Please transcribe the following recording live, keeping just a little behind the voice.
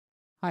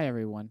Hi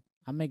everyone,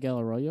 I'm Miguel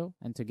Arroyo,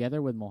 and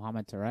together with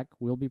Mohamed Tarek,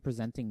 we'll be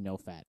presenting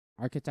NoFat,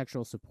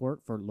 architectural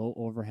support for low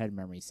overhead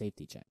memory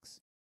safety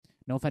checks.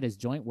 NoFat is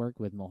joint work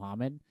with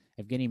Mohamed,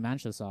 Evgeny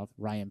Manzhosov,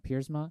 Ryan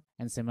Piersma,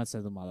 and Simha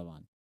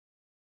Sethumadhavan.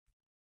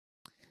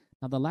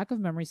 Now, the lack of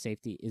memory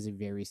safety is a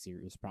very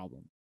serious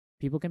problem.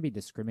 People can be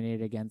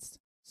discriminated against,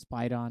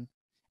 spied on,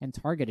 and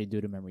targeted due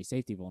to memory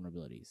safety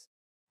vulnerabilities.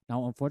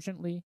 Now,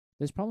 unfortunately,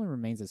 this problem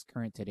remains as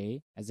current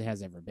today as it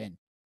has ever been.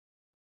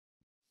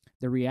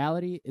 The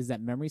reality is that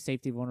memory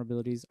safety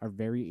vulnerabilities are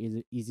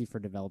very easy for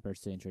developers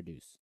to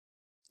introduce.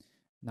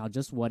 Now,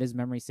 just what is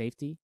memory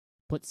safety?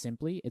 Put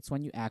simply, it's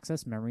when you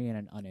access memory in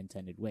an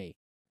unintended way.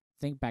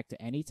 Think back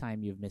to any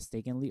time you've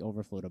mistakenly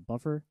overflowed a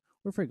buffer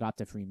or forgot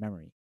to free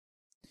memory.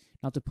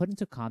 Now, to put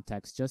into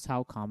context just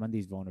how common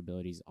these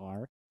vulnerabilities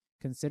are,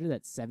 consider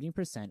that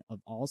 70%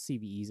 of all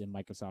CVEs in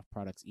Microsoft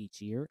products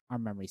each year are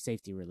memory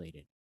safety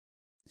related.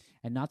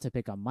 And not to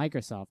pick on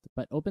Microsoft,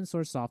 but open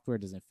source software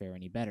doesn't fare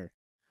any better,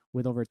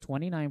 with over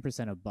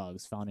 29% of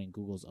bugs found in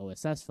Google's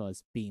OSS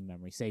fuzz being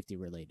memory safety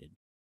related.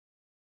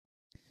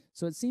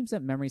 So it seems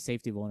that memory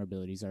safety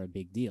vulnerabilities are a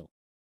big deal.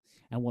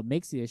 And what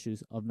makes the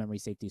issues of memory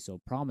safety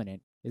so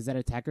prominent is that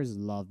attackers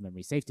love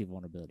memory safety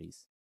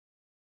vulnerabilities.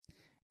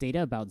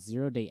 Data about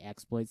zero-day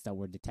exploits that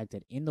were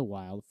detected in the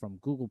wild from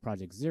Google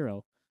Project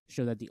Zero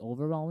show that the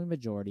overwhelming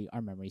majority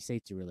are memory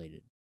safety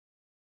related.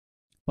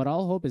 But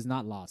all hope is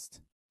not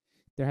lost.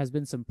 There has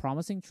been some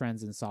promising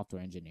trends in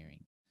software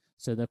engineering.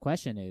 So the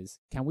question is,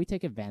 can we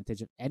take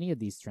advantage of any of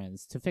these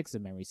trends to fix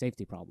the memory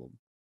safety problem?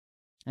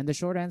 And the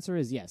short answer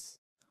is yes.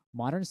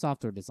 Modern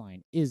software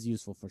design is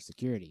useful for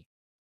security.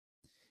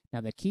 Now,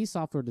 the key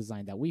software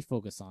design that we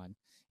focus on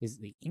is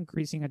the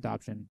increasing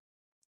adoption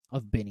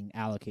of binning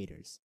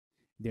allocators.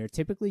 They are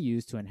typically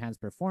used to enhance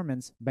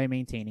performance by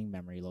maintaining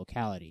memory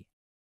locality.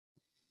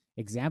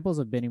 Examples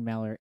of binning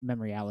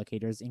memory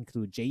allocators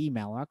include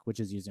JEmalloc, which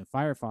is used in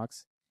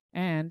Firefox,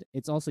 and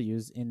it's also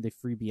used in the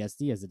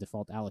FreeBSD as the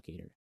default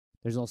allocator.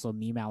 There's also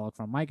memalloc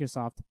from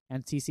Microsoft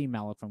and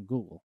tcmalloc from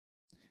Google.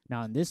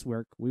 Now, in this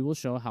work, we will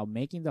show how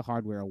making the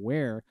hardware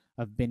aware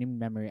of binning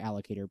memory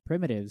allocator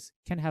primitives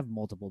can have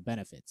multiple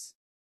benefits.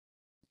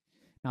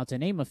 Now, to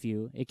name a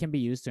few, it can be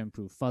used to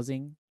improve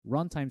fuzzing,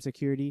 runtime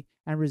security,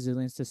 and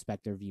resilience to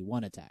Spectre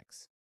v1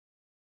 attacks.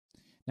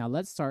 Now,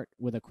 let's start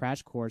with a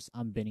crash course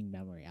on binning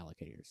memory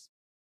allocators.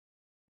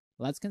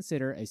 Let's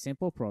consider a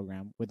simple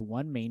program with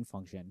one main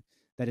function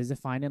that is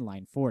defined in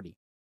line 40.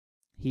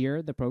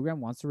 Here, the program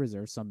wants to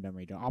reserve some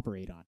memory to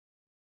operate on.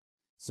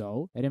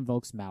 So, it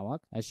invokes malloc,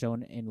 as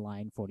shown in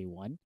line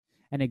 41,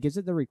 and it gives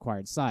it the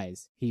required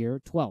size,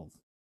 here 12.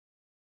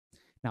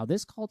 Now,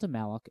 this call to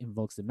malloc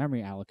invokes the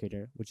memory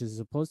allocator, which is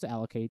supposed to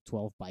allocate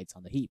 12 bytes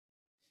on the heap,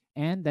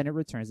 and then it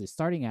returns the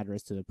starting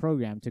address to the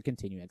program to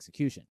continue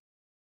execution.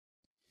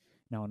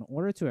 Now, in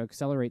order to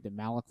accelerate the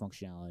malloc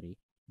functionality,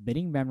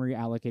 binning memory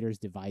allocators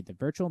divide the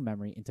virtual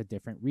memory into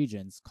different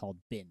regions called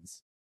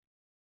bins.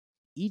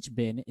 Each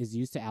bin is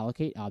used to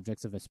allocate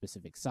objects of a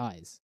specific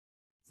size.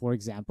 For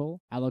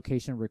example,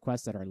 allocation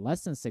requests that are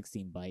less than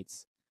 16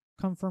 bytes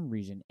come from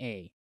region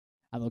A.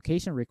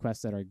 Allocation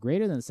requests that are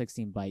greater than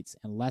 16 bytes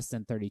and less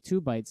than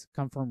 32 bytes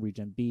come from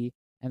region B,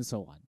 and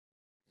so on.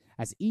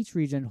 As each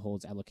region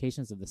holds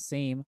allocations of the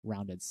same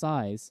rounded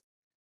size,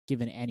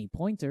 given any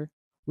pointer,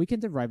 we can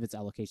derive its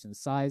allocation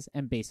size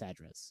and base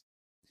address.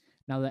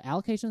 Now, the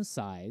allocation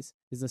size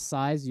is the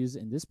size used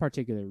in this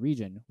particular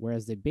region,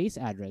 whereas the base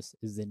address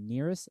is the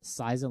nearest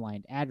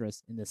size-aligned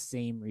address in the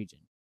same region.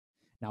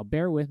 Now,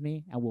 bear with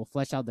me, and we'll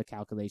flesh out the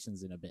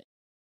calculations in a bit.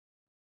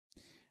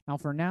 Now,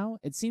 for now,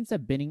 it seems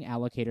that binning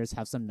allocators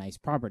have some nice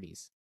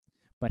properties.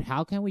 But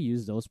how can we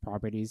use those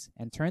properties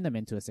and turn them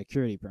into a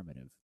security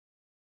primitive?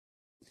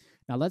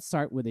 Now, let's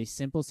start with a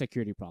simple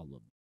security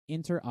problem,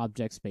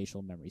 inter-object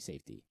spatial memory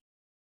safety.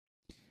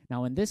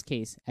 Now, in this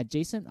case,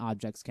 adjacent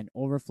objects can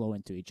overflow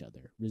into each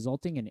other,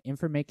 resulting in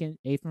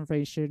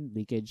information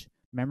leakage,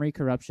 memory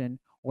corruption,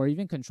 or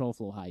even control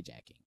flow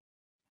hijacking.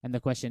 And the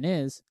question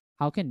is,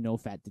 how can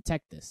NoFat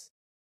detect this?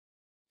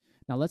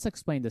 Now, let's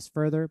explain this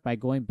further by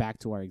going back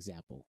to our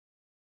example.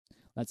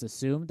 Let's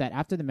assume that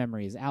after the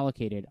memory is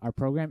allocated, our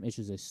program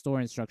issues a store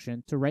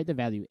instruction to write the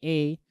value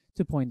A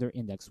to pointer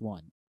index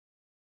 1.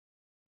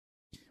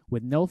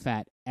 With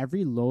NoFat,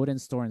 every load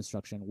and store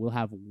instruction will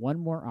have one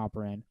more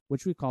operand,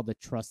 which we call the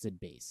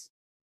trusted base.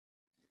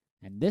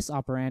 And this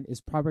operand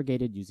is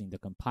propagated using the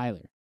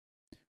compiler,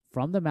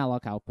 from the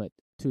malloc output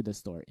to the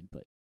store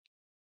input.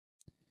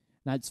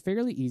 Now, it's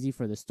fairly easy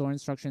for the store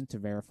instruction to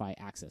verify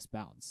access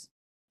bounds.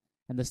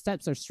 And the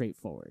steps are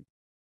straightforward.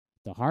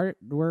 The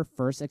hardware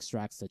first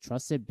extracts the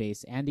trusted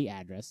base and the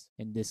address,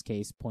 in this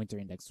case pointer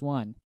index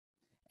 1,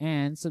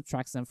 and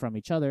subtracts them from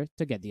each other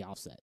to get the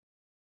offset.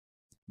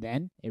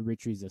 Then, it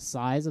retrieves the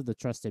size of the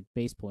trusted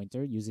base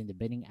pointer using the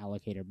binning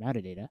allocator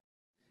metadata.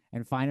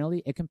 And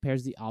finally, it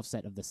compares the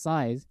offset of the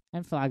size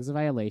and flags a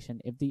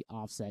violation if the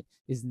offset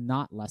is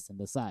not less than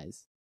the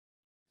size.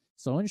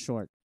 So in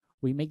short,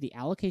 we make the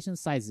allocation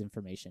size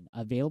information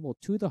available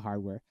to the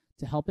hardware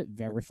to help it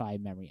verify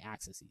memory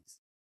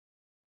accesses.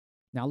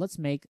 Now let's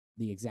make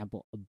the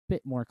example a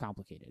bit more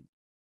complicated.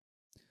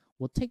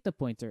 We'll take the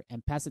pointer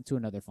and pass it to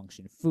another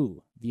function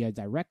foo via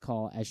direct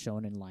call as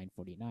shown in line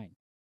 49.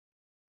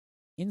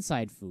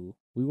 Inside foo,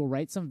 we will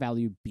write some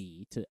value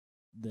b to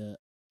the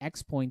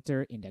x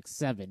pointer index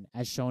 7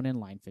 as shown in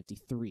line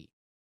 53.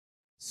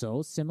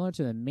 So, similar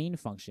to the main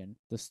function,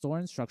 the store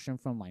instruction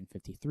from line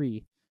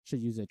 53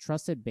 should use a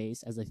trusted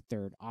base as a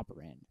third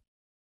operand.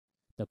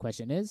 The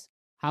question is,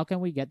 how can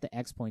we get the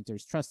x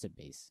pointer's trusted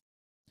base?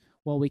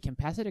 Well, we can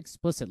pass it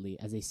explicitly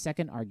as a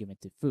second argument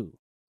to foo,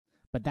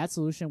 but that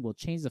solution will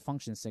change the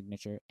function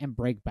signature and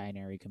break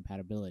binary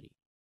compatibility.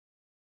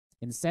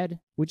 Instead,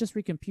 we just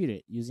recompute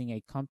it using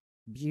a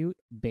compute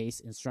base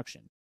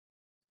instruction.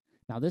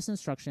 Now, this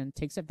instruction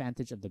takes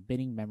advantage of the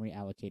binning memory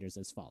allocators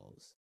as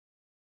follows.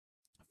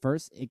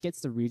 First, it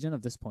gets the region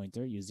of this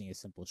pointer using a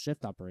simple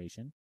shift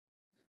operation.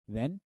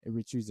 Then, it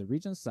retrieves the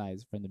region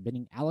size from the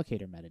binning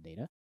allocator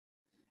metadata.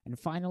 And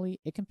finally,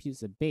 it computes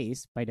the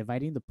base by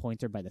dividing the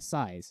pointer by the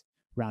size,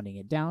 rounding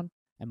it down,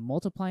 and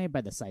multiplying it by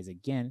the size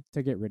again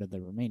to get rid of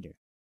the remainder.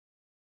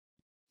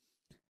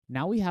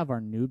 Now we have our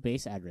new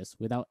base address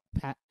without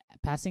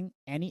passing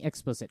any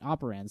explicit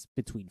operands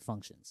between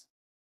functions.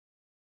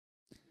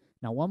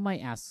 Now one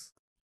might ask,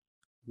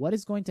 what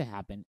is going to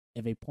happen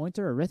if a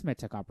pointer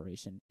arithmetic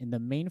operation in the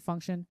main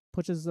function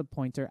pushes the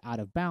pointer out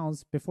of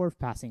bounds before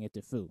passing it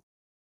to foo?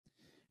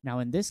 Now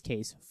in this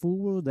case, foo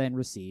will then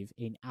receive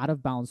an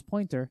out-of-bounds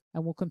pointer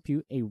and will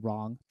compute a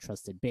wrong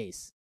trusted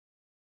base.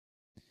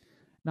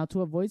 Now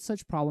to avoid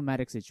such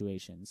problematic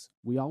situations,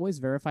 we always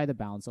verify the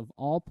bounds of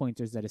all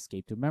pointers that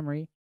escape to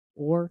memory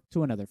or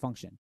to another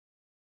function.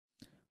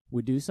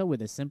 We do so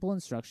with a simple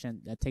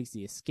instruction that takes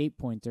the escape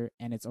pointer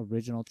and its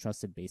original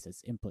trusted base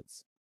as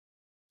inputs.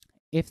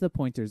 If the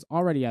pointer is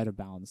already out of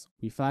bounds,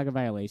 we flag a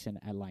violation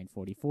at line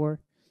 44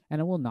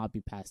 and it will not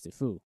be passed to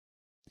foo.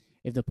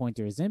 If the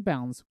pointer is in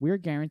bounds, we are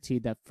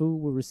guaranteed that foo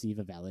will receive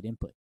a valid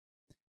input.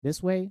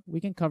 This way, we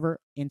can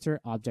cover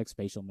inter-object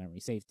spatial memory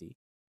safety.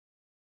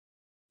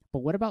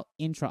 But what about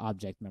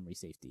intra-object memory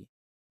safety?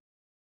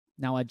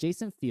 Now,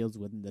 adjacent fields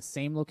within the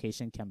same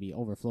location can be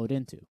overflowed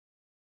into.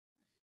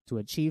 To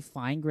achieve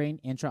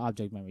fine-grained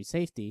intra-object memory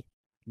safety,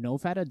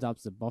 NoFat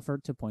adopts the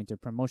buffer-to-pointer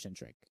promotion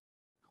trick.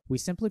 We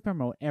simply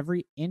promote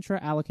every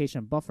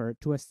intra-allocation buffer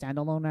to a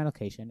standalone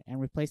allocation and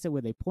replace it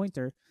with a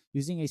pointer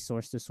using a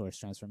source-to-source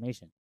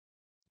transformation.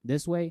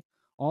 This way,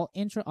 all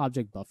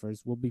intra-object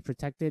buffers will be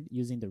protected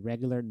using the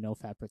regular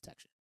NoFat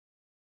protection.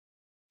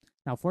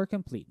 Now for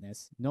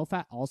completeness,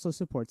 NoFat also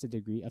supports a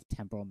degree of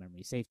temporal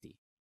memory safety.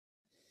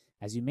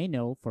 As you may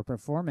know, for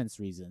performance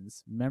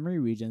reasons, memory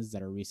regions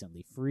that are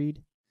recently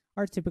freed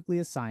are typically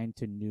assigned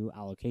to new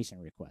allocation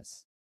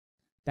requests.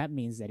 That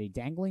means that a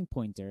dangling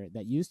pointer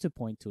that used to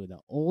point to the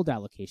old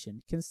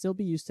allocation can still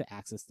be used to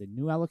access the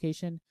new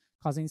allocation,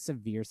 causing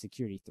severe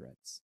security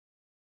threats.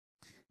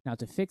 Now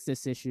to fix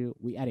this issue,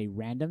 we add a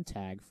random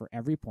tag for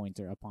every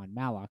pointer upon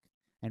malloc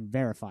and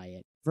verify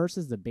it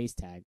versus the base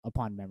tag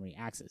upon memory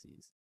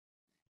accesses.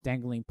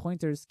 Dangling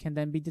pointers can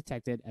then be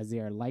detected as they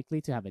are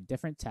likely to have a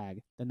different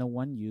tag than the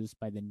one used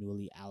by the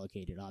newly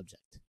allocated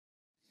object.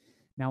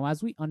 Now,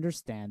 as we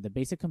understand the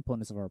basic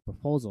components of our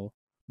proposal,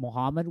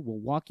 Mohamed will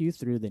walk you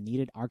through the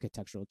needed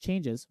architectural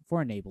changes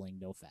for enabling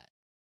NoFat.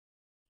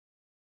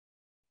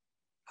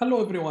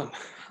 Hello everyone,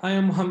 I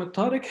am Mohamed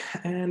Tarek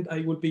and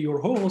I will be your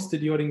host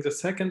during the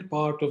second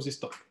part of this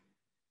talk.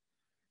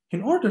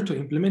 In order to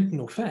implement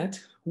NoFat,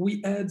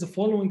 we add the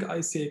following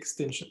ISCA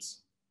extensions.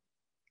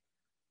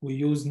 We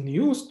use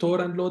new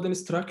store and load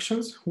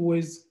instructions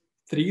with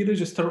 3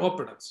 register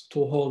operands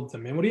to hold the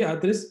memory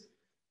address,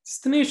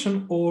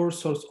 destination or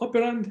source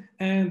operand,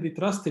 and the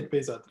trusted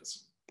base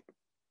address.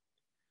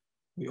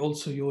 We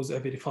also use a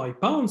verify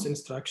bounds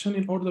instruction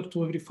in order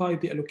to verify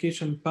the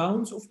allocation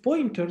bounds of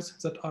pointers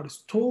that are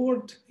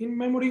stored in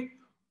memory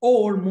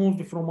or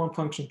moved from one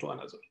function to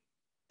another.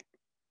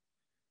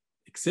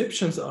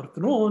 Exceptions are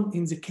thrown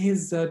in the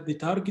case that the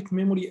target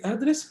memory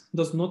address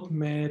does not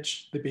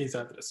match the base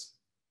address.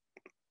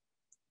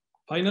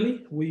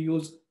 Finally, we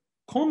use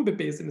comp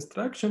base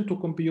instruction to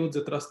compute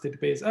the trusted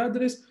base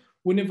address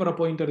whenever a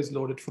pointer is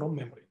loaded from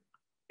memory.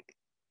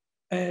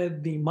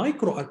 At the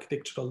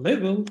microarchitectural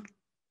level,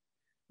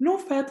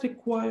 NoFat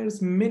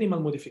requires minimal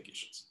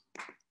modifications.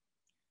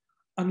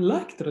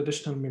 Unlike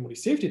traditional memory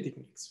safety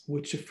techniques,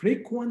 which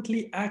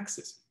frequently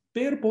access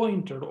per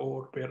pointer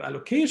or per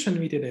allocation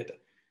metadata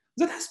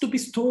that has to be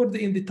stored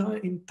in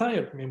the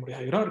entire memory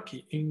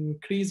hierarchy,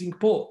 increasing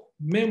both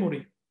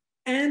memory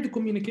and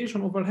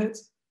communication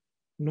overheads,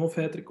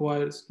 NoFat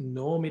requires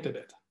no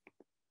metadata.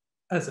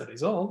 As a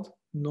result,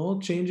 no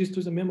changes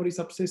to the memory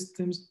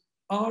subsystems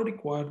are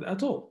required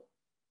at all.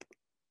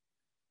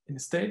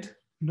 Instead,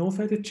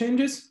 NoFat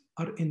changes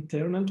are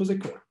internal to the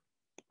core.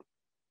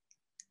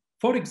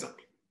 For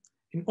example,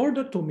 in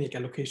order to make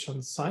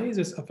allocation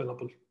sizes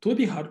available to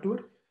the hardware,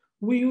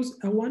 we use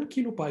a 1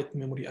 kilobyte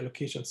memory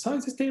allocation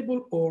sizes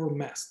table or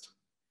MAST,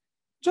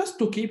 just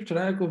to keep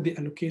track of the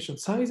allocation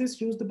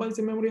sizes used by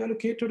the memory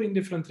allocator in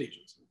different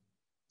regions.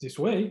 This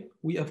way,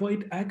 we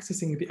avoid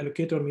accessing the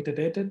allocator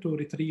metadata to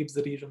retrieve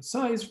the region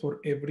size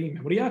for every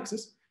memory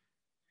access.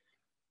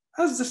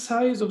 As the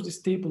size of this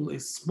table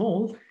is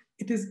small,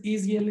 it is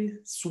easily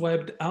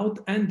swapped out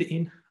and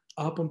in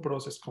upon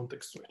process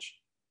context switch.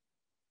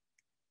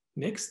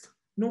 Next,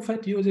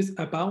 NoFat uses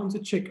a bounds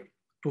checker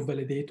to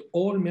validate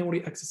all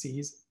memory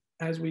accesses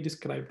as we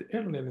described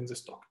earlier in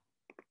this talk.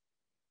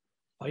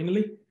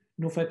 Finally,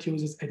 NoFat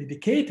uses a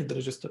dedicated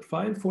register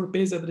file for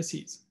base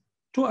addresses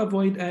to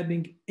avoid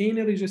adding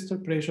any register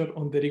pressure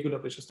on the regular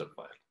register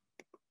file.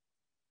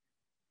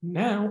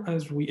 Now,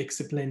 as we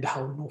explained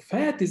how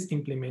NoFat is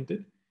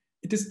implemented,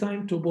 it is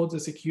time to put the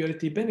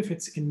security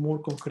benefits in more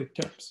concrete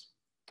terms.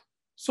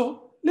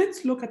 So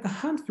let's look at a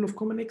handful of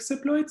common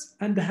exploits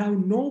and how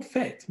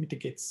NoFat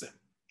mitigates them.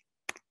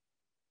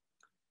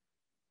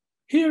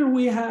 Here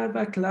we have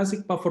a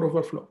classic buffer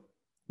overflow.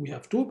 We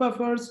have two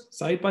buffers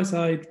side by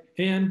side,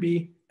 A and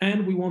B,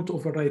 and we want to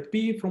overwrite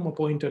B from a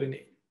pointer in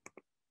A.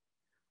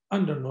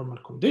 Under normal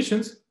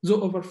conditions, the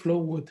overflow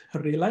would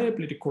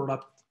reliably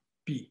corrupt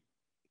B.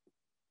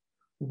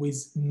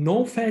 With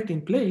NoFat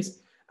in place,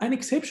 an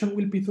exception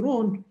will be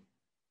thrown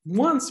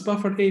once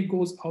buffer A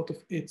goes out of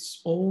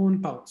its own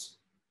bounds.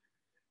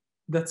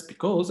 That's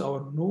because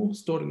our no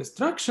store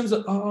instructions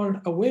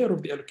are aware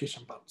of the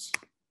allocation bounds.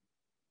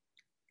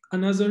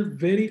 Another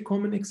very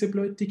common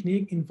exploit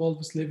technique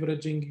involves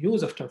leveraging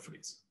use after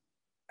freeze.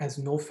 As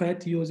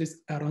NoFat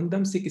uses a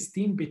random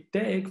 16-bit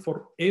tag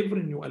for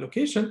every new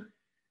allocation,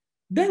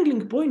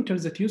 dangling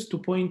pointers that used to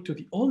point to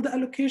the old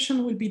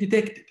allocation will be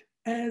detected,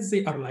 as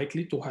they are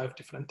likely to have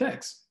different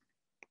tags.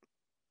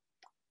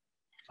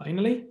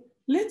 Finally,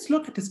 let's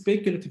look at the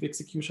speculative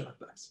execution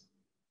attacks.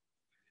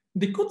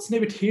 The code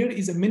snippet here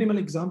is a minimal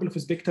example of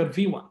Spectre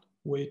v1,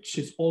 which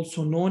is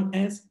also known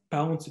as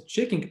bounds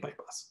checking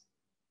bypass.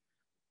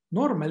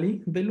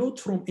 Normally, the load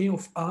from A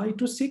of I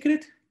to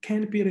secret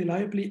can be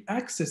reliably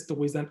accessed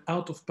with an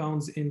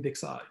out-of-bounds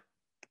index I.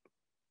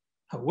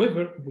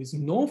 However, with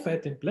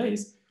NoFat in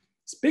place,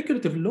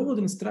 speculative load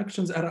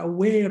instructions are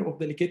aware of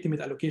the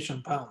legitimate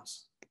allocation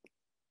bounds.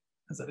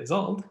 As a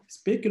result,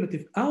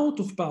 speculative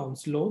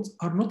out-of-bounds loads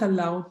are not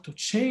allowed to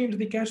change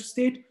the cache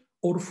state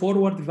or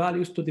forward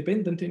values to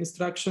dependent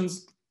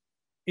instructions,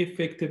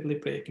 effectively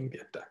breaking the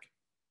attack.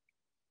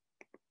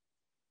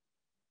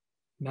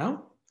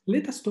 Now,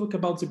 let us talk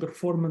about the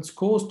performance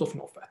cost of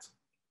NoFat.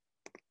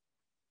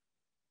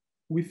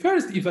 We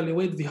first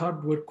evaluate the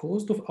hardware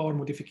cost of our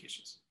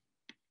modifications.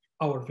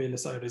 Our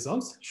VLSI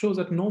results show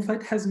that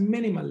NoFat has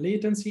minimal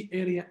latency,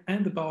 area,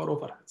 and power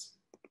overheads.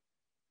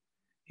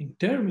 In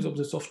terms of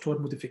the software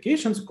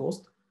modifications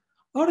cost,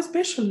 our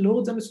special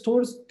loads and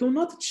stores do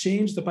not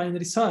change the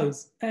binary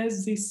size,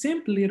 as they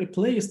simply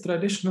replace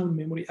traditional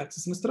memory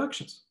access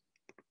instructions.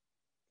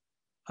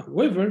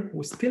 However,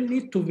 we still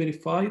need to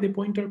verify the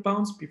pointer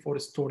bounds before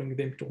storing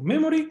them to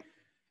memory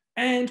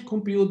and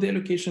compute the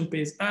allocation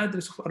base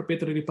address of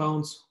arbitrary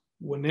bounds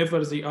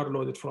whenever they are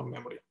loaded from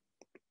memory.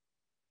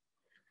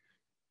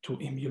 To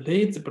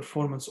emulate the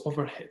performance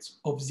overheads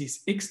of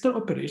these extra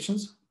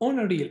operations on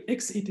a real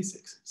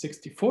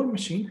x86-64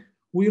 machine,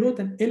 we wrote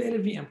an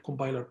LLVM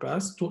compiler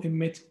pass to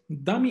emit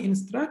dummy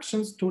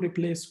instructions to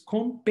replace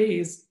comp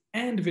base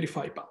and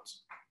verify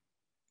bounds.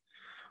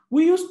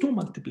 We use two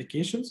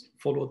multiplications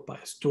followed by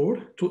a store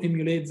to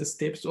emulate the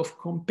steps of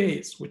comp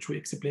base, which we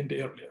explained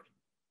earlier.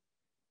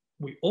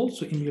 We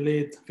also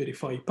emulate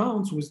verify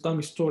bounds with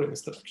dummy store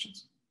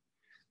instructions.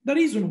 The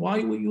reason why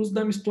we use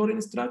dummy store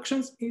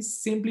instructions is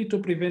simply to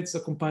prevent the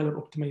compiler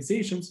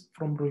optimizations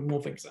from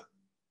removing them.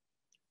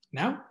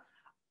 Now,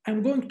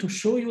 I'm going to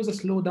show you the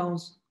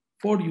slowdowns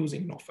for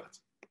using NoFat.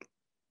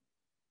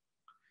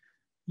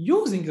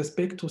 Using the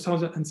spec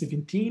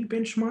 2017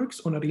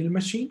 benchmarks on a real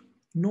machine,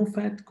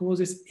 NoFat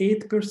causes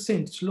 8%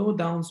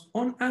 slowdowns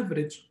on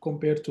average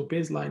compared to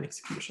baseline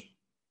execution.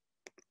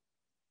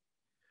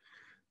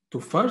 To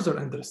further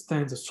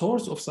understand the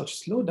source of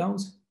such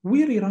slowdowns,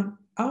 we rerun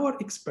our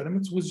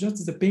experiments with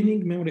just the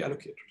pinning memory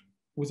allocator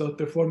without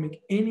performing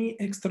any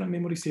extra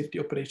memory safety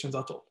operations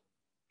at all.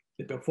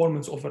 The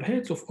performance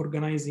overheads of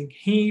organizing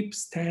heap,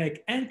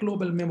 stack, and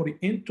global memory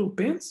into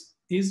pins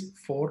is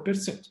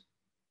 4%.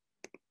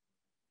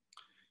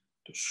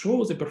 To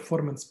show the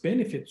performance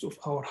benefits of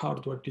our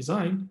hardware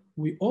design,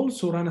 we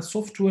also run a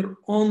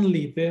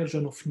software-only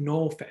version of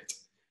NoFat,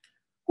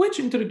 which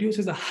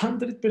introduces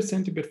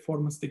 100%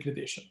 performance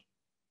degradation.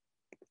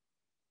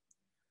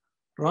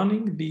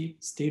 Running the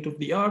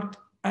state-of-the-art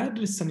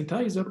address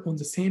sanitizer on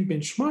the same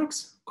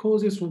benchmarks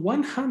causes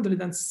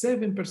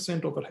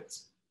 107%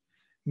 overheads,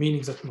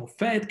 meaning that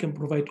NoFat can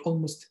provide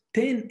almost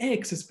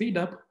 10x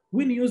speedup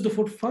when used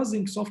for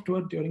fuzzing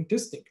software during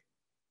testing.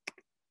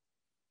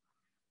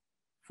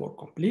 For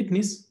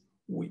completeness,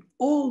 we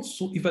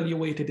also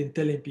evaluated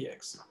Intel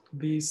MPX,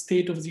 the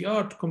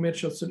state-of-the-art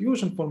commercial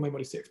solution for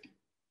memory safety.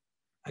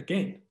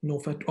 Again,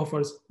 NoFat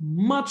offers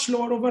much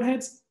lower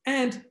overheads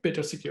and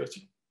better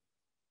security.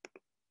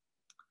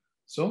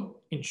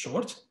 So, in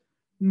short,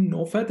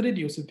 NoFat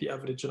reduces the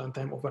average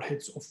runtime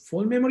overheads of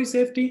full memory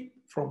safety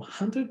from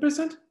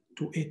 100%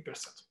 to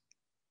 8%.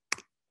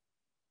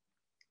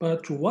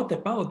 But what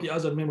about the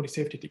other memory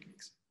safety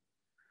techniques?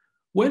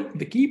 Well,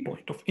 the key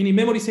point of any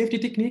memory safety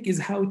technique is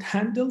how it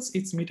handles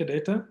its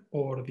metadata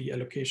or the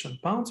allocation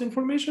bounds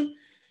information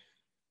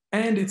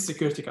and its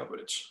security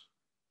coverage.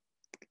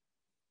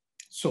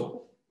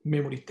 So,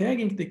 memory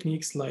tagging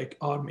techniques like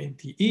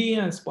ARM-NTE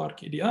and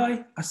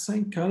Spark-EDI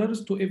assign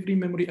colors to every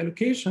memory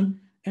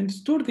allocation and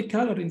store the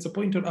color in the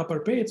pointer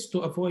upper bits to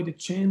avoid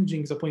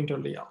changing the pointer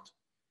layout.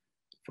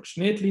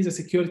 Fortunately, the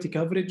security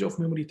coverage of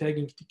memory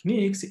tagging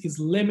techniques is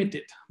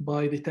limited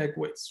by the tag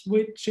weights,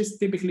 which is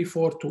typically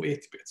 4 to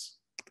 8 bits.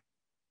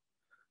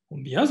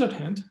 On the other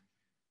hand,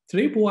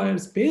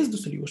 tripwires-based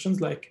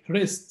solutions like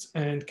RIST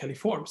and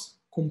Califorms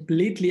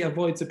completely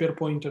avoid the per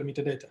pointer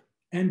metadata,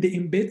 and they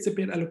embed the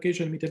per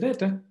allocation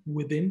metadata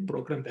within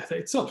program data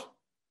itself.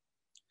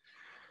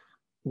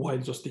 While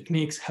those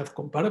techniques have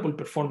comparable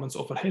performance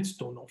overheads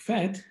to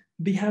NoFat,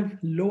 they have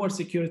lower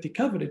security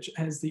coverage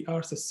as they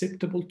are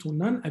susceptible to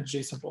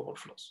non-adjacent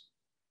overflows.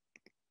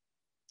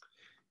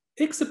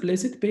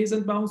 Explicit base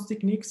and bounds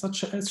techniques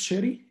such as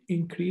Sherry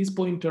increase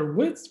pointer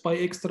widths by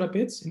extra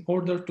bits in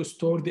order to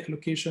store the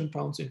allocation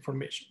bounds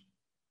information.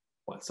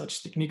 While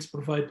such techniques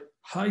provide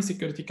high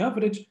security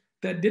coverage,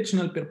 the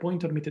additional per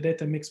pointer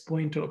metadata makes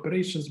pointer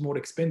operations more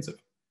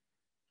expensive.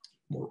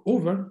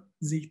 Moreover,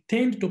 they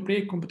tend to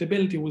break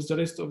compatibility with the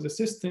rest of the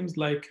systems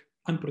like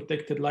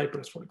unprotected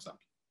libraries, for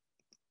example.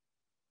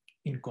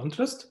 In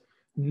contrast,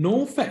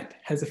 NoFat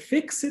has a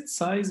fixed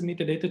size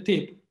metadata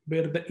table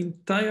where the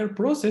entire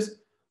process,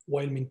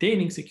 while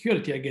maintaining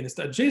security against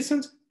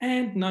adjacent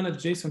and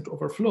non-adjacent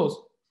overflows,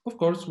 of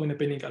course, when a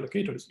pinning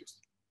allocator is used.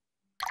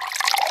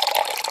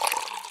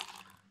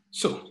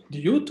 So,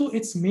 due to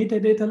its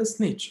metadata-less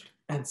nature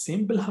and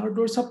simple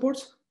hardware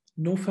support,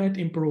 NoFat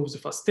improves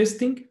fast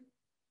testing,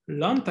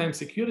 runtime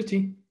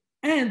security,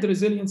 and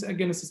resilience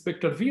against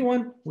Spectre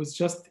v1 with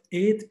just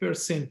 8%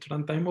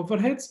 runtime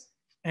overheads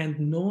and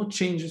no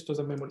changes to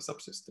the memory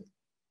subsystem.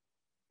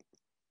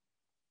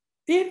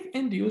 If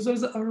end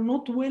users are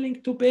not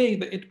willing to pay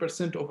the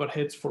 8%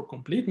 overheads for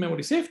complete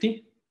memory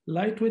safety,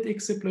 lightweight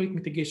exploit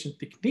mitigation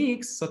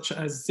techniques such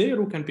as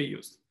Zero can be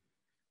used.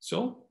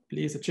 So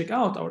please check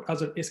out our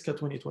other ISCA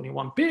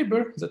 2021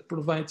 paper that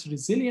provides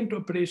resilient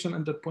operation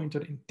under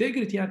pointer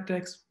integrity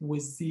attacks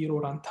with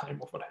zero runtime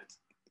overheads.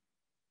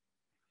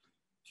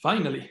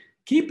 Finally,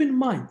 keep in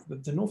mind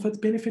that the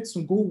NoFat benefits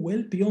go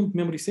well beyond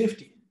memory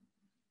safety.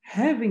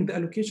 Having the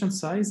allocation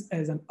size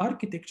as an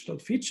architectural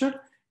feature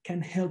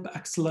can help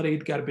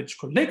accelerate garbage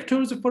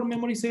collectors for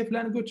memory-safe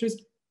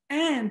languages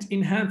and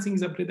enhancing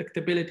the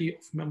predictability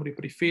of memory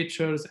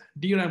prefetchers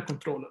and DRAM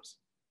controllers.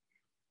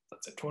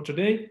 That's it for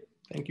today.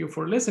 Thank you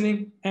for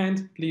listening,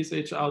 and please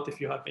reach out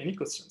if you have any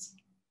questions.